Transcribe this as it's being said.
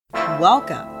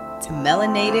Welcome to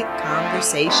Melanated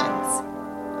Conversations,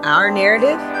 our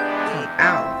narrative from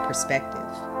our perspective.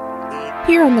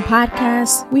 Here on the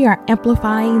podcast, we are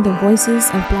amplifying the voices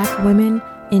of Black women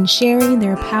and sharing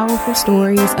their powerful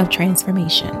stories of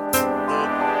transformation.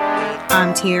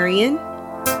 I'm Tyrion.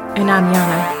 And I'm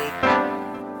Yana.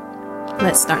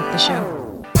 Let's start the show.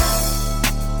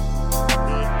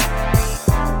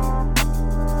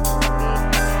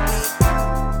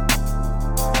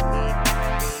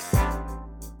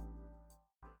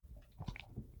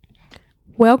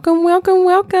 Welcome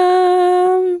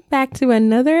back to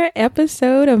another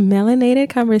episode of Melanated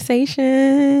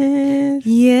Conversations.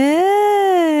 Yes.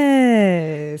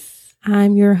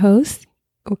 I'm your host,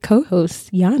 or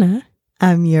co-host, Yana.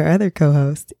 I'm your other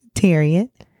co-host, Tyrion.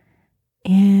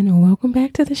 And welcome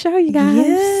back to the show, you guys.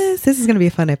 Yes, this is going to be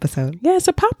a fun episode. Yeah, it's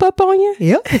a pop-up on you.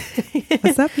 Yep.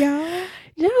 What's up, y'all?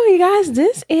 No, you guys,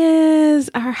 this is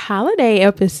our holiday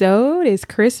episode. It's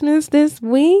Christmas this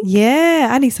week. Yeah,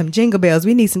 I need some jingle bells.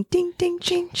 We need some ding, ding,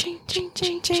 ching, ching, ching,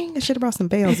 ching, ching. I should have brought some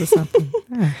bells or something.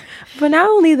 But not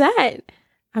only that,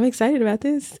 I'm excited about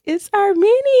this. It's our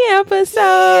mini episode.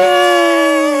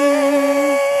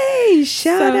 Yay!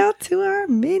 Shout out to our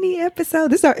mini episode.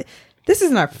 This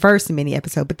isn't our first mini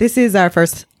episode, but this is our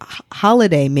first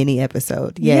holiday mini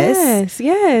episode. Yes.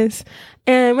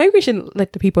 And maybe we should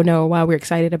let the people know why we're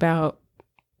excited about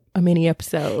a mini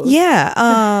episode.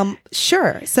 Yeah,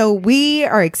 sure. So we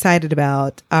are excited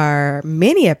about our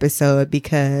mini episode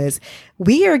because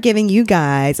we are giving you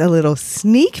guys a little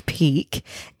sneak peek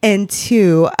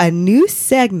into a new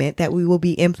segment that we will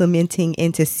be implementing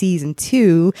into season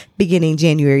 2 beginning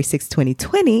January 6,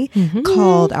 2020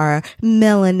 called our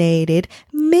Melanated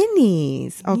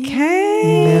Minis. Okay?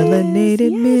 Yes.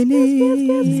 Melanated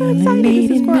Minis.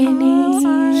 Melanated Minis.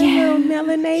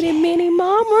 Melanated Mini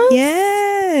Mama.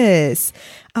 Yes.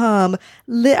 You know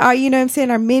what I'm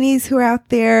saying? Our minis who are out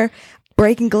there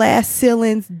breaking glass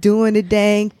ceilings, doing the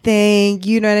dang thing,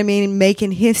 you know what I mean?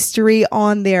 Making history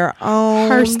on their own.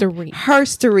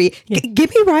 Herstory. Yeah. Get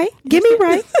me right.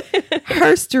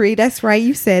 Herstory. That's right.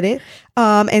 You said it.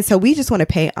 And so we just want to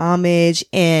pay homage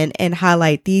and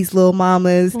highlight these little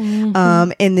mamas,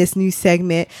 in this new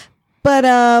segment. But,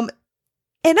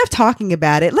 enough talking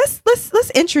about it. Let's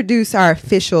introduce our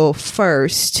official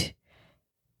first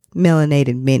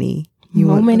Melanated Mini.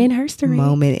 Moment in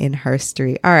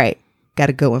herstory. All right. Got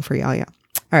a good one for y'all. Yeah.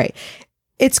 All right.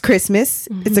 It's Christmas.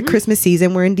 It's a Christmas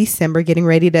season. We're in December getting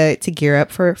ready to gear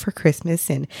up for Christmas,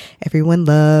 and everyone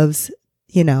loves,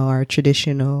 our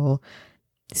traditional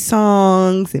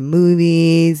songs and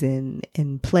movies and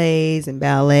plays and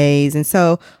ballets. And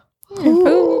so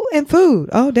and food.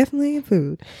 Oh, definitely in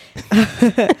food.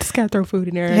 Just gotta throw food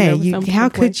in there. Hey, how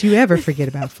could you ever forget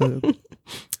about food?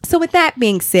 So with that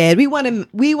being said, we want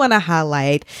to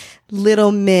highlight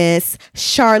little Miss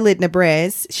Charlotte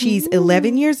Nebrez. She's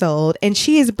 11 years old, and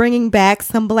she is bringing back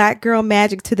some Black girl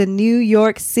magic to the New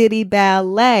York City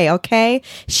Ballet. Okay,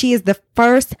 she is the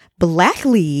first Black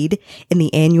lead in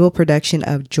the annual production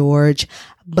of George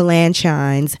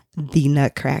Balanchine's The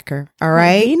Nutcracker. All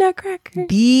right,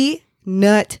 The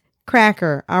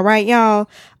Nutcracker. All right, y'all.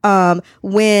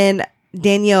 When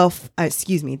Danielle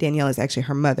is actually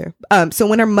her mother. So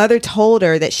when her mother told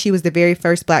her that she was the very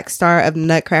first Black star of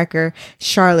Nutcracker,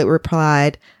 Charlotte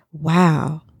replied,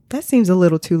 "Wow, that seems a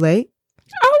little too late."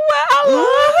 Oh, wow, I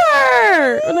love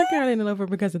her. Well, I kind of didn't love her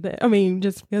because of that. I mean,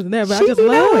 just because of that, but I just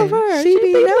love her. She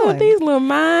be knowing. These little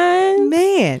minds.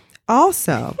 Man.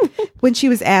 Also, when she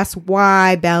was asked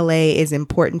why ballet is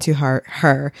important to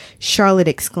her, Charlotte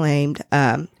explained,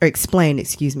 to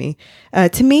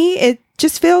me, it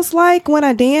just feels like when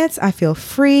I dance, I feel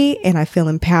free and I feel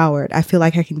empowered. I feel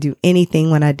like I can do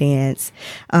anything when I dance.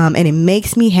 And it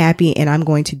makes me happy, and I'm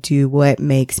going to do what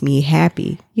makes me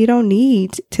happy. You don't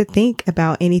need to think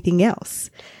about anything else.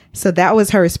 So that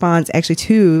was her response actually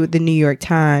to the New York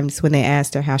Times when they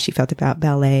asked her how she felt about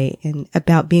ballet and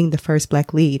about being the first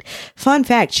Black lead. Fun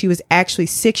fact, she was actually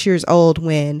 6 years old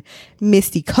when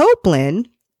Misty Copeland,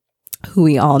 who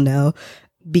we all know,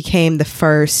 became the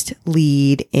first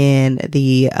lead in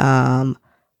the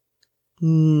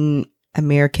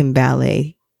American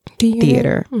Ballet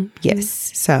Theater. Mm-hmm. Yes.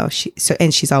 So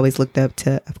she's always looked up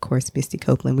to, of course, Misty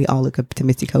Copeland. We all look up to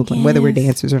Misty Copeland, whether we're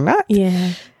dancers or not.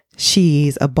 Yeah.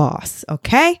 She's a boss.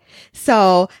 Okay.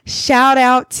 So shout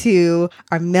out to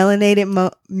our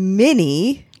Melanated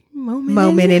Mini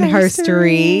Moment in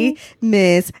Herstory,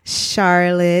 Miss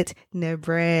Charlotte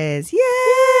Nebrez.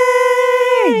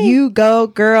 Yay! You go,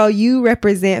 girl. You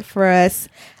represent for us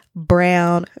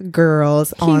brown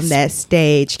girls on that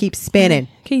stage. Keep spinning.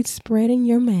 Keep spreading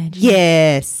your magic.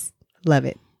 Yes. Love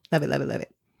it. Love it, love it, love it.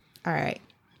 All right.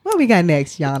 What we got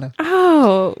next, Yana?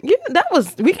 Oh,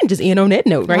 we can just end on that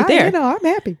note right there. I'm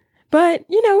happy. But,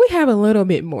 we have a little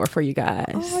bit more for you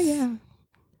guys. Oh, yeah.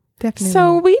 Definitely.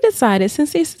 So we decided,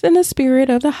 since it's in the spirit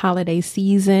of the holiday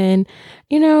season,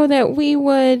 that we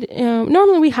would,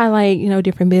 normally we highlight,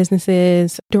 different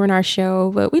businesses during our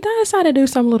show, but we decided to do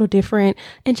something a little different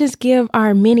and just give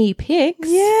our mini picks.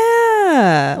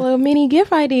 Yeah. Little mini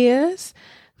gift ideas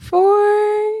for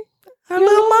our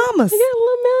little mamas. Yeah,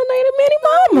 little melanated mini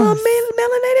mamas. Little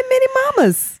melanated mini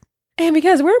mamas. And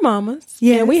because we're mamas,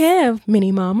 yeah, we have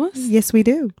mini mamas. Yes, we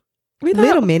do.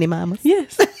 Little mini mamas.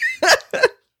 Yes.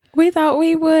 We thought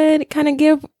we would kind of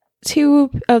give two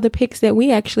of the picks that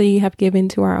we actually have given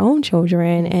to our own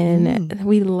children, and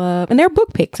we love, and they're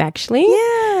book picks actually.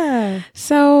 Yeah.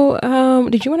 So,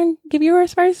 did you want to give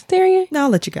yours first, Daria? No, I'll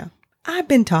let you go. I've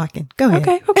been talking. Go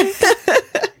ahead. Okay.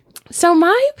 So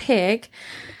my pick,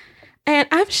 and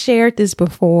I've shared this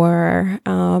before.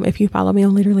 If you follow me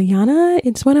on Literally Yana,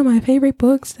 it's one of my favorite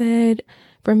books that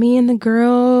for me and the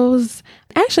girls.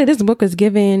 Actually, this book was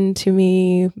given to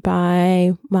me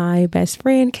by my best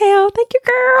friend, Kale. Thank you,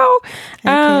 girl.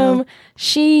 Kale.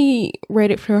 She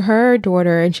read it for her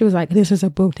daughter, and she was like, "This is a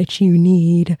book that you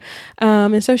need."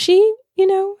 And so she,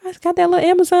 I got that little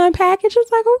Amazon package. I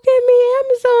was like, "Who gave me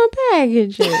Amazon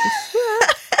packages?"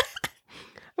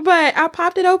 But I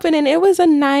popped it open, and it was a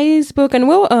nice book. And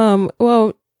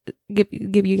we'll give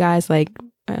you guys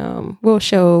we'll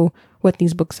show what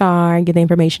these books are and get the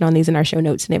information on these in our show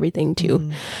notes and everything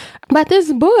too. But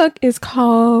this book is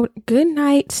called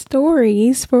Goodnight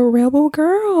Stories for Rebel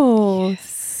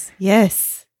Girls.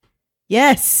 Yes.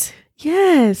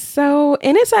 So,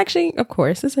 and it's actually, of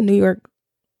course, it's a New York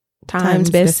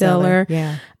Times bestseller.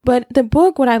 Yeah. But the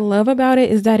book, what I love about it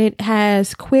is that it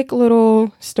has quick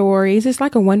little stories. It's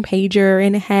like a one-pager,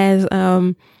 and it has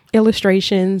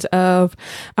illustrations of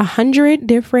 100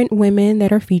 different women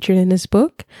that are featured in this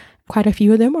book. Quite a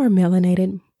few of them are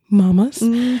melanated mamas.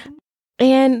 And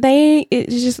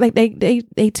it's just like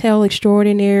they tell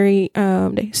extraordinary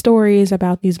stories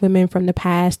about these women from the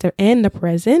past and the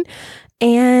present.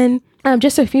 And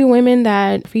just a few women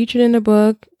that featured in the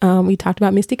book. We talked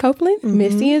about Misty Copeland.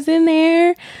 Misty is in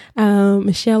there.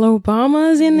 Michelle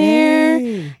Obama is in there.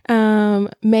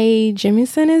 Mae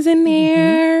Jemison is in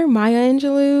there. Maya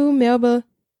Angelou, Melba,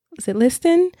 is it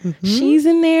Liston? She's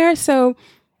in there. So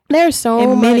there's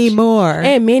so much. Many more.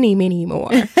 And many, many more.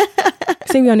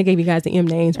 See, we only gave you guys the M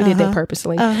names. We did that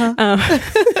purposely.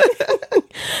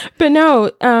 But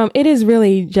no, it is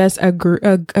really just a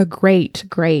great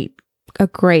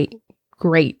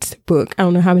book. I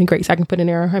don't know how many greats I can put in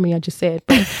there or how many I just said,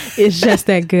 but it's just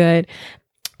that good.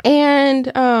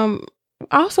 And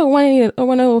also one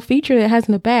little feature that has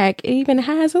in the back, it even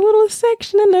has a little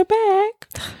section in the back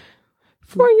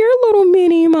for your little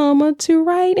mini mama to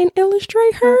write and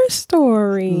illustrate her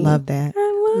story. Love that.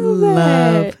 I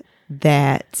love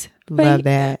that. Love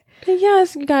that.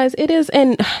 Yes, you guys, it is.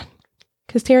 And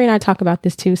because Terry and I talk about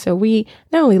this too. So we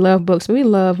not only love books, but we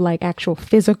love actual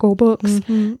physical books.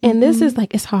 And this is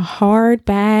it's a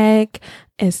hardback.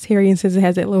 As Terry says, it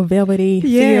has that little velvety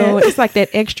feel. It's like that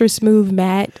extra smooth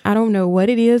matte. I don't know what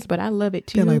it is, but I love it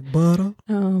too. Feel like butter.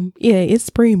 Yeah, it's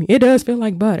premium. It does feel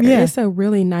like butter. Yeah. It's a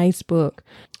really nice book.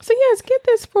 So yes, get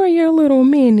this for your little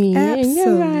mini. Absolutely.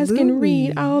 And you guys can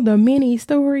read all the mini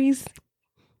stories.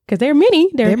 Because they're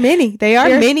mini. They're mini. They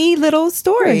are mini little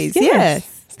stories.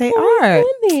 Yes, they are. In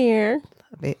there.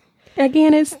 Love it.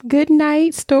 Again, it's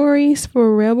Goodnight Stories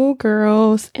for Rebel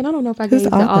Girls. And I don't know if I gave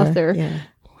the author. Yeah.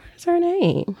 What's her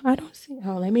name? I don't see.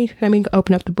 Oh, let me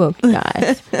open up the book, you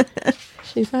guys.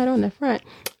 She's not on the front.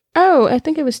 Oh, I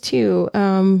think it was two.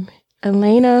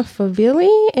 Elena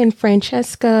Favilli and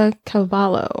Francesca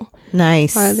Cavallo.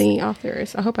 Nice. Are the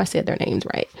authors. I hope I said their names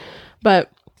right.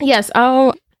 But yes,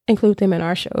 I'll include them in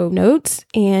our show notes.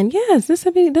 And yes, this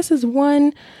is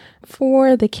one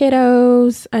for the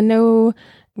kiddos. I know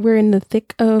we're in the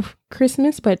thick of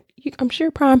Christmas, but I'm sure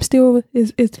Prom still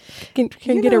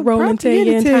can get it rolling to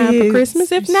you in time for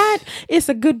Christmas. If not, it's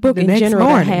a good book in general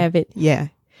to have it. Yeah,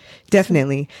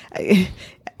 definitely.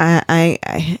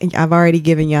 I've already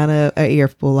given Yana an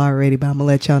earful already, but I'm gonna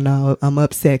let y'all know I'm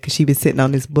upset because she been sitting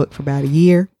on this book for about a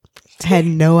year. I had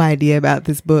no idea about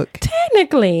this book.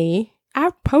 Technically,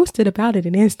 I posted about it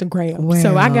in Instagram,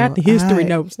 so I got the history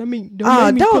notes. I mean,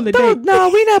 don't no,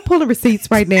 we're not pulling receipts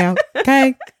right now.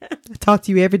 Okay, I talk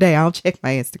to you every day. I'll check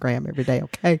my Instagram every day.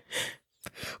 Okay,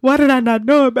 why did I not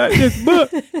know about this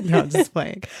book? No, I'm just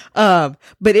playing. But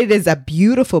it is a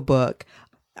beautiful book.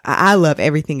 I love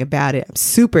everything about it. I'm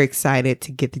super excited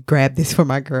to grab this for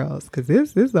my girls because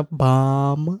this is a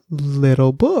bomb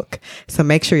little book. So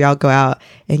make sure y'all go out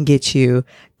and get you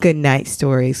Good Night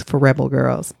Stories for Rebel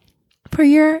Girls for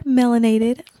your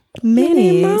melanated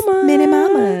mini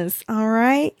mamas. All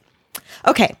right.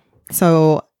 Okay.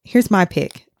 So here's my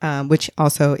pick, which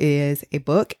also is a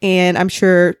book. And I'm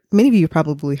sure many of you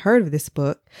probably heard of this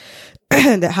book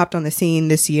that hopped on the scene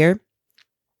this year.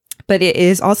 But it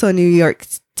is also a New York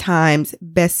Times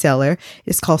bestseller.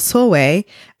 It's called Sowe,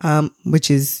 which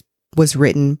was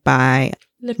written by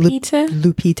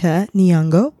Lupita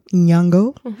Nyong'o,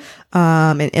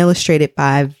 and illustrated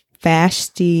by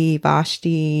Vashti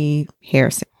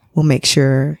Harrison. We'll make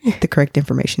sure the correct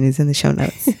information is in the show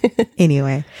notes.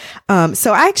 Anyway,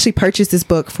 so I actually purchased this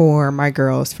book for my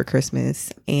girls for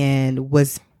Christmas and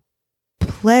was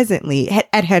pleasantly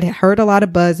had heard a lot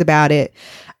of buzz about it.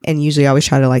 And usually I always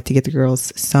try to get the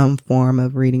girls some form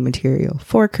of reading material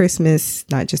for Christmas,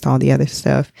 not just all the other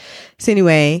stuff. So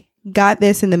anyway, got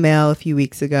this in the mail a few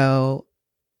weeks ago,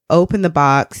 opened the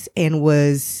box, and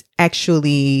was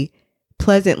actually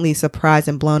pleasantly surprised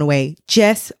and blown away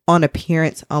just on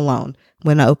appearance alone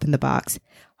when I opened the box.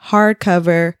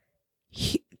 Hardcover,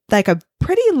 like a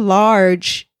pretty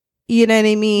large, you know what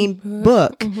I mean,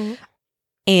 book. Mm-hmm.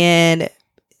 And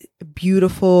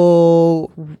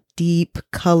beautiful, deep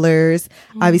colors.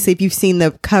 Mm-hmm. Obviously, if you've seen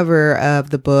the cover of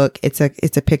the book, it's a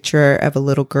picture of a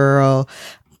little girl,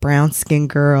 brown skinned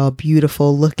girl,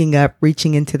 beautiful, looking up,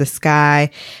 reaching into the sky.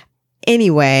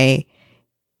 Anyway,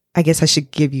 I guess I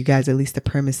should give you guys at least the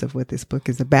premise of what this book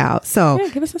is about. So, yeah,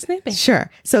 give us a snippet. Sure.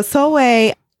 So,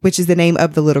 Sowe, which is the name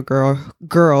of the little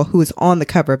girl who is on the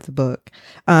cover of the book.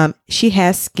 She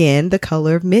has skin the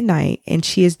color of midnight, and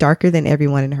she is darker than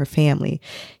everyone in her family.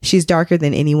 She's darker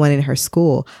than anyone in her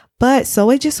school. But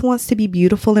Sowe just wants to be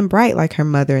beautiful and bright like her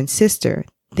mother and sister.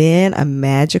 Then a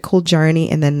magical journey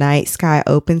in the night sky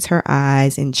opens her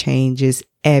eyes and changes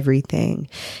everything.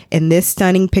 In this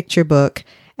stunning picture book,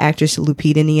 actress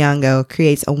Lupita Nyong'o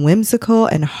creates a whimsical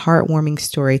and heartwarming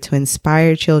story to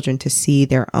inspire children to see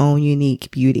their own unique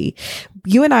beauty.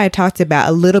 You and I talked about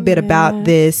a little bit about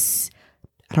this.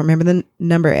 I don't remember the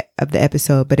number of the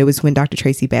episode, but it was when Dr.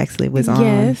 Tracy Baxley was on.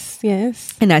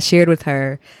 Yes. And I shared with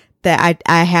her that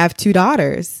I have two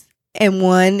daughters, and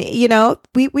one, we got,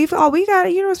 we got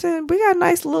a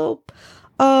nice little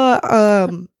a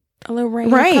little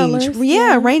range of colors.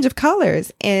 Yeah, range of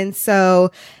colors. And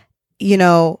so,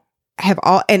 have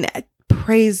all, and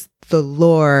praise the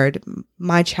Lord,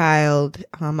 my child,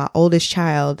 my oldest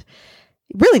child,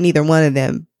 really neither one of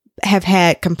them have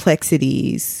had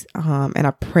complexities. And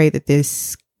I pray that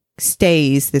this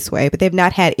stays this way, but they've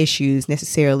not had issues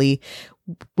necessarily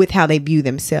with how they view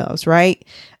themselves, right?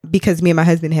 Because me and my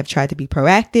husband have tried to be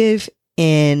proactive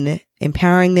in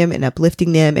empowering them and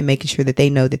uplifting them and making sure that they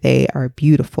know that they are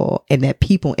beautiful and that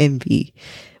people envy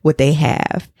what they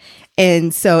have.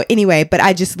 And so anyway, but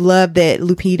I just love that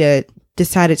Lupita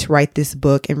decided to write this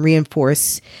book and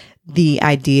reinforce the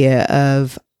idea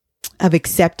of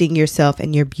accepting yourself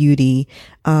and your beauty,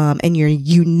 and your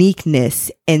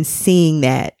uniqueness, and seeing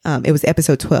that. It was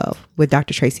episode 12 with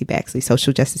Dr. Tracy Baxley,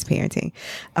 Social Justice Parenting.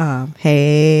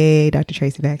 Hey, Dr.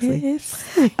 Tracy Baxley.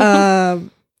 Yes.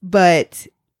 But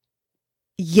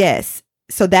yes,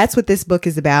 so that's what this book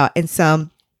is about. And so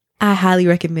I highly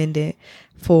recommend it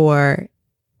for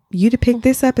you to pick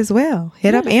this up as well.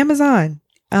 Hit up Amazon.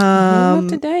 Up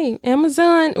to date.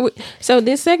 Amazon. So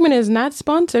this segment is not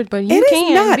sponsored, but it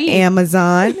is not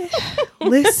Amazon.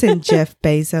 Listen, Jeff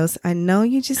Bezos, I know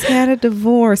you just had a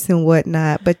divorce and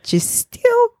whatnot, but you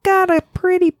still got a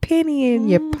pretty penny in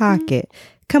your pocket.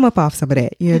 Come up off some of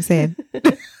that. You know what I'm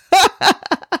saying?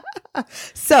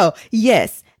 So,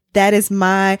 yes, that is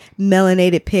my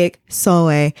melanated pick,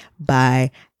 Sowe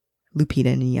by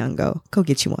Lupita Nyong'o. Go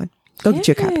get you one. Go get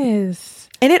you a copy. And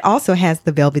it also has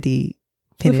the velvety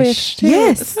finish.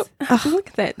 Yes. So, look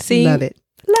at that. See? Love it.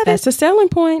 That's a selling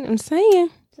point. I'm saying.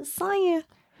 Just saying.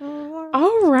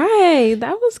 All right.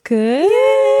 That was good.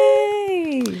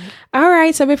 Yay. All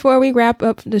right. So before we wrap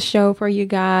up the show for you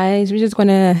guys, we're just going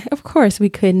to, of course, we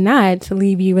could not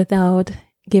leave you without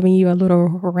giving you a little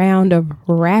round of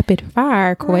rapid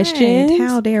fire questions. Right.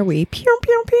 How dare we? Pew,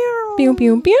 pew, pew. Pew,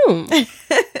 pew, pew.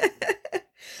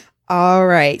 All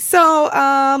right. So,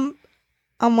 I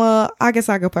guess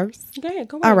I'll go first. Okay,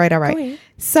 go ahead. All right.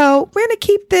 So we're going to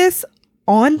keep this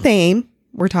on theme.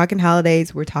 We're talking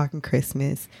holidays. We're talking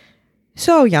Christmas.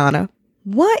 So, Yana,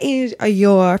 what is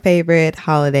your favorite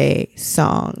holiday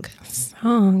song?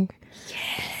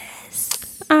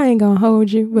 Yes. I ain't going to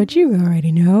hold you, but you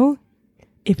already know.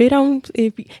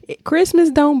 If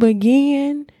Christmas don't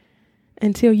begin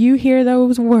until you hear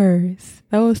those words,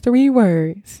 those 3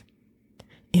 words.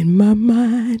 In my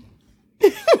mind.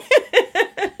 Come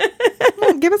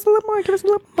on, give us a little more. Give us a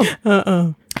little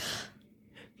more.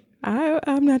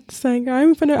 I'm not the singer. I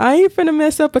ain't finna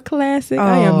mess up a classic.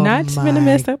 I am not finna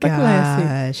mess up a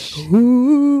classic.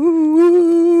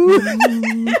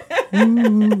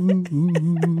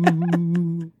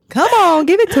 Come on,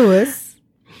 give it to us.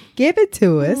 Give it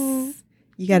to us.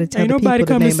 You got to tell the people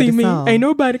the name of the song. Ain't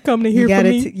nobody coming to hear from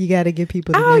me. You got to give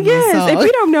people the name of the yes. song. If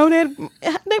you don't know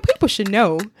that people should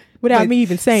know without me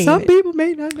even saying some it. people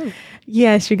may not know.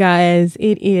 Yes, you guys.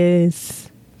 It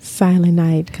is Silent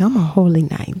Night. Come on. Holy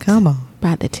Night. Come on.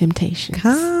 By The Temptations.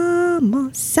 Come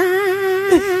on.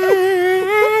 Silent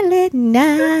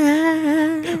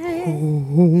night.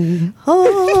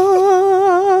 Holy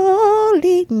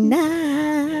night.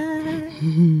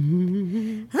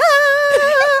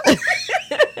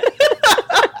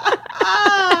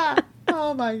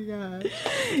 Oh my God.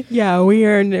 Yeah, we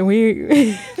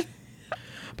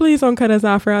please don't cut us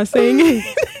off for our singing.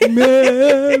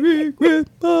 Merry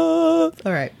Christmas. All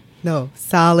right. No,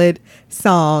 solid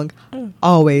song,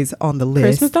 always on the list.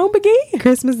 Christmas don't begin.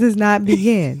 Christmas does not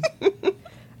begin.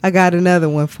 I got another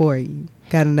one for you.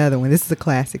 Got another one. This is a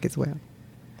classic as well.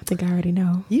 I think I already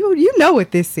know. You know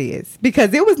what this is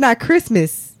because it was not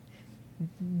Christmas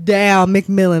down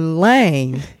McMillan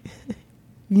Lane.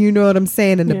 You know what I'm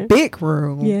saying? In the big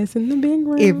room. Yes, in the big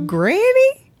room. If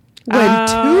Granny went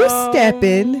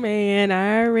two-stepping man,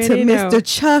 I already to know. Mr.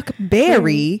 Chuck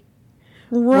Berry,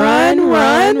 run,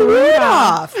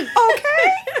 Rudolph.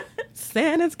 Okay.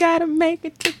 Santa's got to make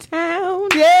it to town.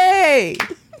 Yay.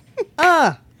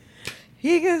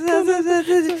 He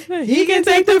can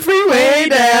take the freeway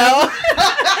down.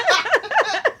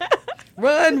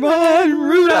 Run,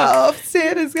 Rudolph.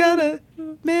 Santa's got a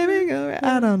merry-go-round.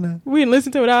 I don't know. We didn't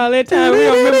listen to it all that time. We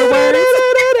don't remember words.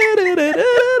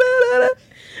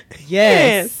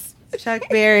 Yes. Chuck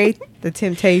Berry, The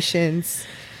Temptations,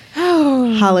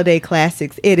 holiday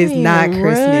classics. It is not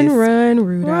Christmas. Run,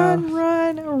 Rudolph.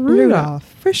 Run, Rudolph.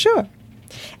 For sure.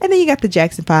 And then you got the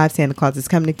Jackson 5, Santa Claus is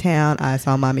Coming to Town. I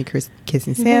Saw Mommy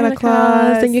Kissing Santa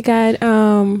Claus. And you got,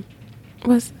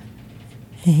 what's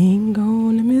Hang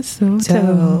on the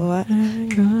mistletoe. I'm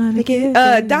gonna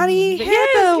get Donnie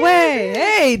Hathaway.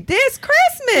 Hey, this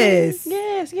Christmas.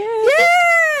 Yes.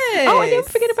 Yes. Oh, and then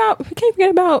we can't forget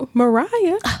about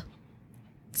Mariah.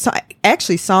 So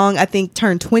actually, song I think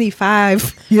turned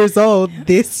 25 years old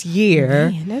this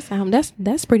year. Man,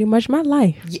 that's pretty much my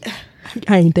life. Yeah.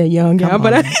 I ain't that young, y'all,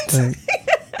 but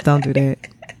don't do that.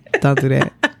 Don't do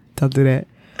that. Don't do that.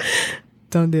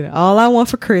 Don't do that. All I Want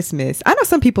for Christmas. I know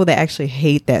some people that actually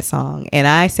hate that song, and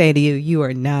I say to you, you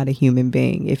are not a human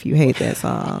being if you hate that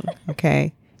song.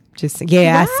 Okay, just I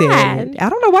said it. I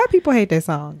don't know why people hate that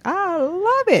song. I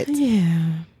love it.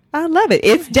 Yeah. I love it.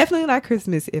 It's definitely not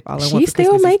Christmas if all I want for Christmas. She's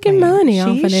still making money off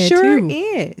of that She sure too.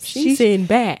 is. She's sitting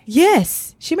back.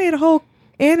 Yes, she made a whole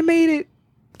animated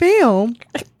film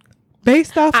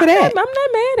based off of that. I'm not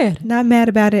mad at it. Not mad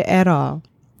about it at all.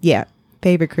 Yeah,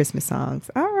 favorite Christmas songs.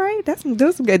 All right, that's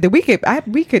good. We could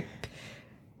probably keep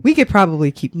we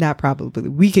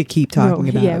could keep talking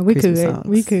about. Yeah, we Christmas could. songs.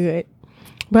 We could.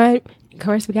 But of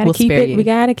course, we gotta We'll keep spare it. you. We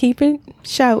gotta keep it.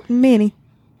 Shout many.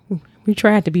 We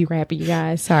tried to be rappy, you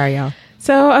guys. Sorry, y'all.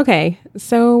 So okay.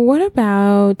 So what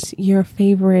about your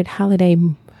favorite holiday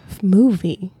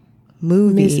movie?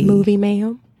 Miss Movie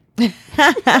Ma'am.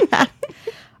 I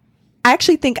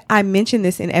actually think I mentioned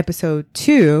this in episode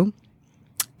 2.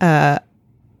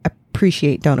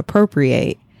 Appreciate, don't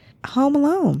appropriate. Home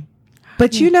Alone.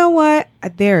 But you know what?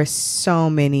 There are so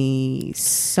many.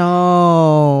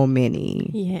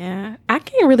 Yeah. I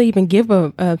can't really even give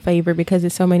a favorite because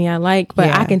there's so many I like.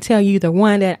 But I can tell you the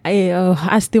one that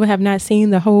I still have not seen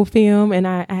the whole film. And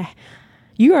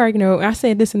you already know, I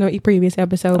said this in a previous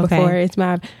episode before. It's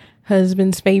my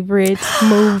husband's favorite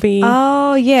movie.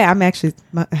 Oh, yeah. I'm actually,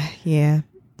 yeah.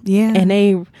 And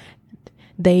they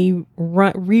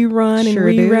rerun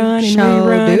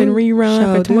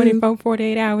for 24,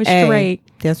 48 hours straight.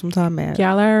 That's what I'm talking about.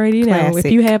 Y'all already know. If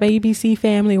you have ABC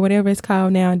Family, whatever it's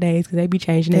called nowadays, because they be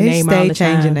changing their name all the time. They stay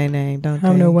changing their name, don't they? I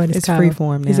don't know what it's called.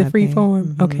 Freeform now. Is it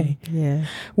Freeform? Mm-hmm. Okay. Yeah.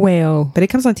 Well. But it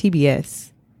comes on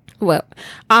TBS. Well,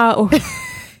 all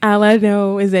I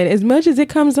know is that as much as it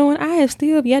comes on, I have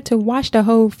still yet to watch the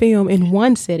whole film in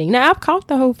one sitting. Now, I've caught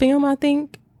the whole film, I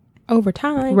think, over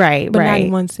time. Right, but not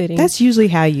in one sitting. That's usually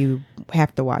how you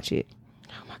have to watch it.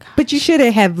 Oh my god! But you should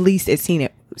have at least seen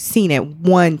it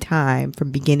one time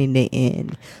from beginning to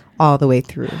end, all the way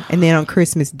through, and then on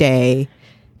Christmas Day,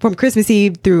 from Christmas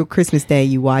Eve through Christmas Day,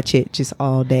 you watch it just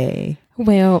all day.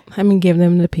 Well, I'm gonna give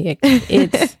them the pick.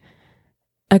 It's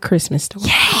A Christmas Story.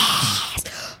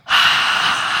 Yes.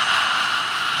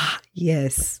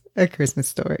 Yes, A Christmas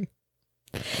Story.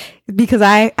 Because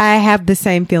I have the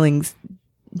same feelings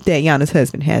that Yana's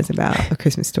husband has about A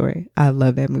Christmas Story. I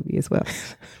love that movie as well.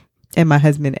 And my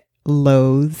husband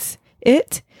loathes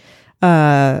it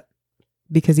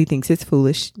because he thinks it's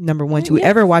foolish, number one, to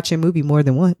ever watch a movie more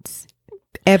than once.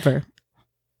 Ever.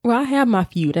 Well, I have my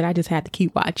few that I just had to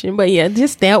keep watching. But yeah,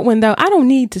 just that one, though. I don't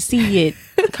need to see it.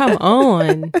 Come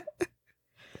on.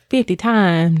 50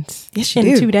 times Yes, you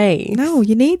in do. 2 days. No,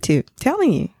 you need to. I'm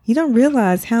telling you. You don't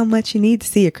realize how much you need to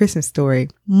see A Christmas Story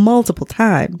multiple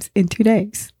times in 2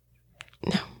 days.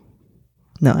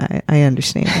 No, I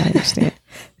understand. I understand.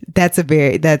 That's a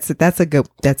good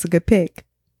pick.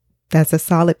 That's a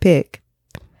solid pick.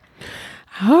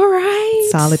 All right.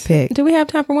 Solid pick. Do we have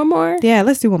time for one more? Yeah,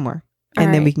 let's do one more. And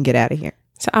All then right. we can get out of here.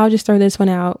 So I'll just throw this one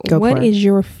out. Go What for it. is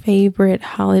your favorite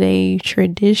holiday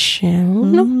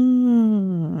tradition?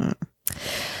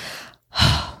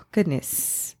 Oh,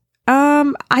 goodness.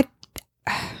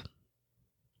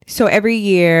 So every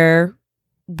year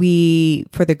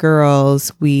for the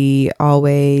girls, we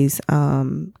always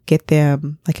get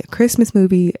them like a Christmas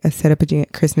movie, a set of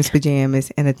Christmas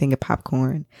pajamas, and a thing of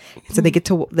popcorn. So they get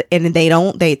to, and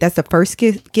that's the first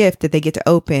gift that they get to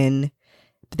open.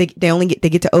 They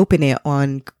get to open it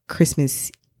on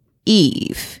Christmas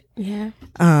Eve. Yeah.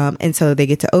 And so they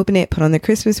get to open it, put on their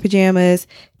Christmas pajamas,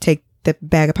 take the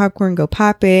bag of popcorn, go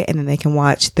pop it, and then they can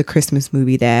watch the Christmas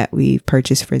movie that we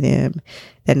purchased for them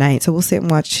that night. So we'll sit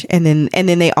and watch, and then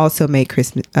they also make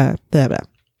Christmas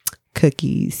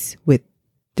cookies with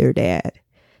their dad.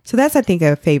 So that's, I think,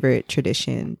 a favorite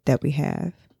tradition that we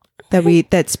have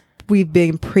we've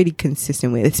been pretty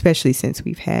consistent with, especially since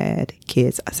we've had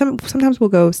kids. Sometimes we'll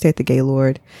go stay at the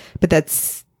Gaylord, but that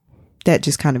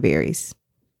just kind of varies.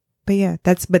 But yeah,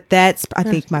 that's I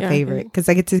think my favorite, because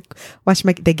I get to watch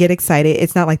they get excited.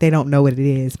 It's not like they don't know what it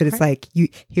is, but it's like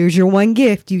here's your one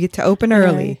gift you get to open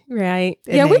early. Right.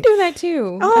 And Yeah, then, we do that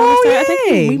too. Oh, I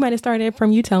think yay. we might have started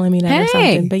from you telling me that or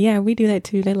something. But yeah, we do that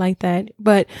too. They like that.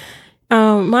 But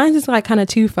mine's is like kind of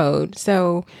twofold.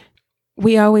 So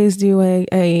we always do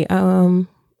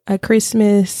a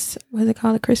Christmas, what's it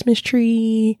called? A Christmas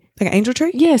tree. Like an angel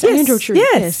tree? Yes, Yes, angel tree.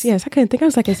 yes. Yes. I couldn't think. I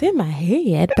was like, it's in my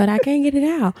head, but I can't get it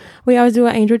out. We always do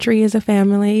an angel tree as a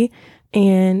family,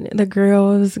 and the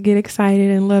girls get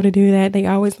excited and love to do that. They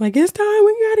always like, it's time.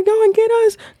 We got to go and get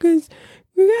us because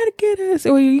we got to get us.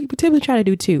 Or we typically try to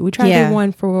do two. We try to do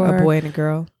one for a boy and a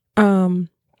girl.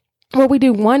 Well, we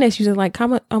do one that's usually like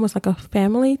almost like a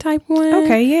family type one.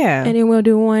 Okay, yeah. And then we'll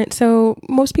do one. So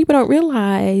most people don't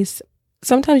realize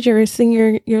sometimes your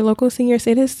local senior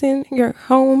citizen,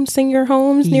 senior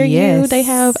homes near you, they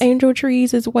have angel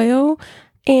trees as well.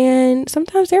 And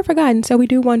sometimes they're forgotten. So we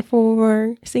do one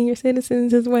for senior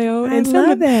citizens as well. I and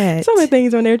love that. Some of the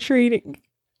things on their tree,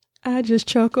 I just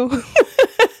chuckle.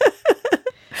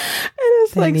 And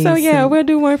it's like, so yeah, we'll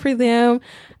do one for them.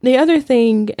 The other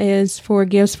thing is for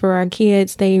gifts for our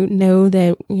kids. They know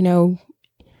that,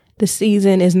 the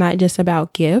season is not just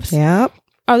about gifts. Yep.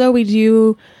 Although we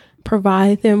do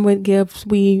provide them with gifts,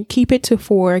 we keep it to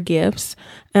 4 gifts.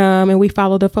 And we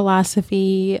follow the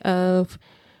philosophy of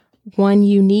 1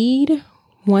 you need,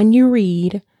 1 you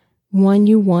read, 1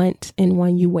 you want, and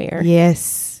 1 you wear.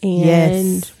 Yes.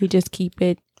 And we just keep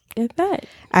it at that.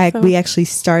 We actually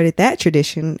started that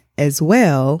tradition as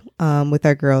well with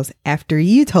our girls after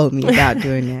you told me about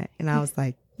doing that. And I was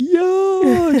like,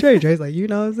 yo, Dre's like, you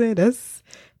know what I'm saying?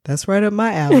 That's right up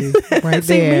my alley right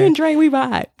See, there. me and Dre, we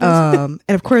vibe. And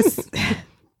of course,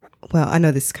 well, I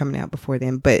know this is coming out before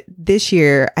then, but this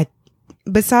year,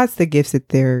 besides the gifts that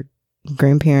their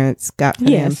grandparents got for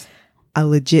them, I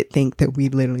legit think that we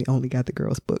literally only got the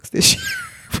girls' books this year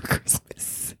for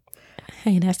Christmas.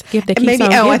 Hey, that's the gift that keeps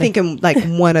on I giving. think like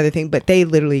one other thing, but they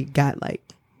literally got like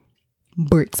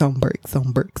bricks on bricks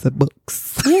on bricks of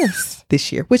books. Yes.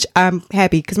 This year, which I'm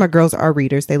happy because my girls are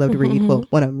readers. They love to read. Well,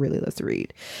 one of them really loves to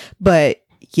read. But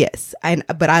yes,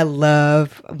 but I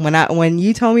love when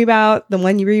you told me about the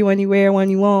 1 you read, 1 you wear, 1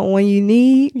 you want, 1 you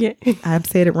need. Yeah. I've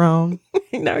said it wrong.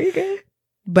 No, you're good.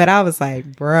 But I was like,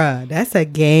 bruh, that's a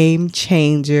game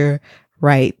changer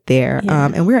right there.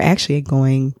 Yeah. And we're actually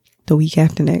going the week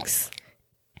after next.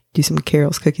 Do some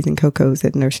Carol's Cookies and Cocos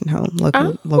at nursing home,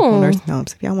 local nursing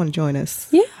homes. If y'all want to join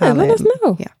us, let us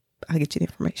know. Yeah, I'll get you the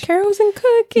information. Carols and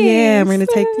cookies. Yeah, we're gonna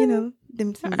take them.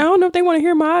 I don't know if they want to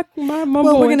hear my Well,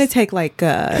 voice. we're gonna take like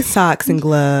socks and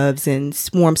gloves and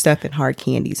warm stuff and hard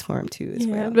candies for them too as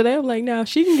well. But they're like, no,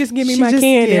 she can just give me She my just-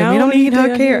 candy. yeah, I we don't need her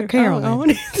that here. Carolyn. I don't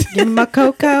need Give me my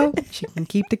cocoa. She can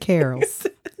keep the carols.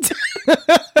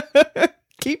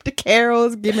 Keep the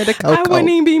carols. Give me the cocoa. I wouldn't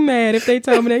even be mad if they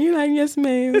told me that. You're like, yes,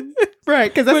 ma'am.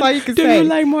 Right, because that's all you can do say. Do you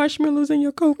like marshmallows in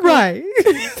your cocoa? Right.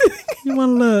 You want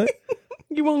to look.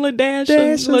 You want a little dash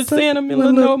of little cinnamon,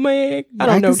 little nutmeg? I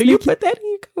don't know. Do you put that in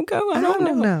your cocoa? I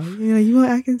don't know. You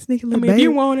want? I can sneak a little. If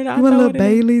you want it, I'll you want a little it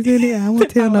Baileys in it? I won't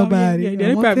tell nobody. Yeah,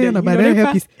 I won't tell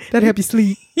nobody. That'll help you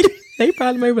sleep. They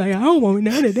probably may be like, I don't want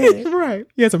none of that. Right.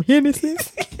 You got some Hennessy?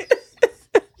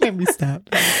 Let me stop.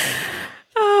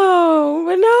 Oh,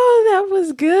 but no, that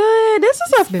was good. This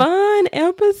is a fun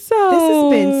episode. This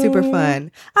has been super fun.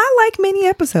 I like mini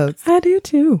episodes. I do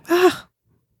too.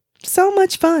 So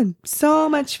much fun. So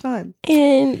much fun.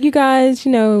 And you guys,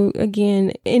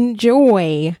 again,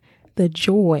 enjoy the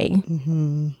joy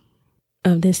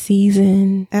of this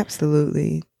season.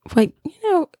 Absolutely. Like,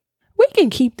 we can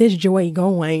keep this joy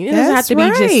going. It doesn't have to be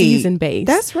just season based.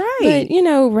 That's right.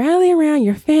 But, rally around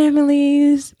your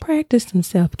families, practice some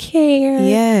self-care.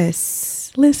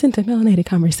 Yes. Listen to Melanated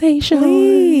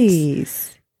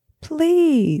Conversations.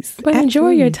 Please. But enjoy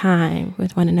your time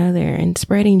with one another and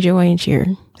spreading joy and cheer.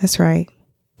 That's right.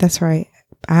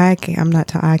 I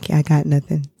got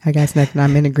nothing.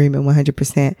 I'm in agreement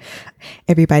 100%.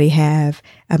 Everybody have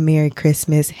a Merry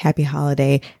Christmas, Happy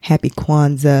Holiday, Happy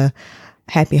Kwanzaa,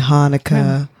 Happy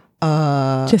Hanukkah.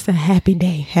 Just a happy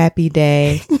day. Happy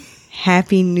day.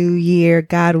 Happy New Year.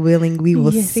 God willing, we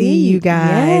will see you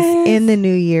guys in the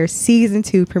new year. Season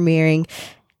 2 premiering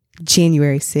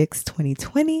January 6th,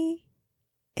 2020.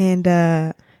 And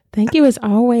thank you as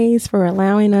always for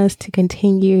allowing us to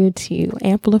continue to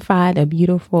amplify the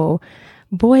beautiful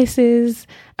voices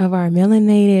of our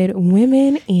melanated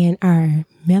women and our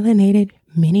melanated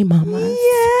mini mamas.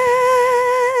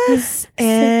 Yes.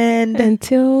 And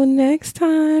until next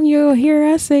time, you'll hear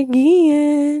us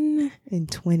again in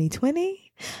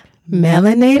 2020.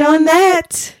 Melanate on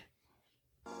that.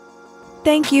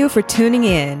 Thank you for tuning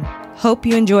in. Hope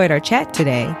you enjoyed our chat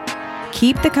today.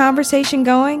 Keep the conversation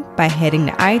going by heading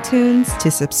to iTunes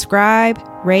to subscribe,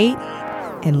 rate,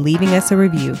 and leaving us a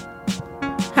review.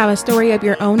 Have a story of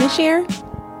your own to share?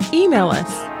 Email us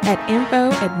at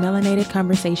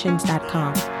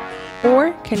info@melanatedconversations.com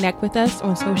or connect with us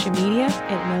on social media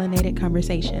at Melanated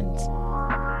Conversations.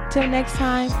 Till next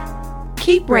time,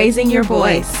 keep raising your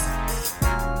voice.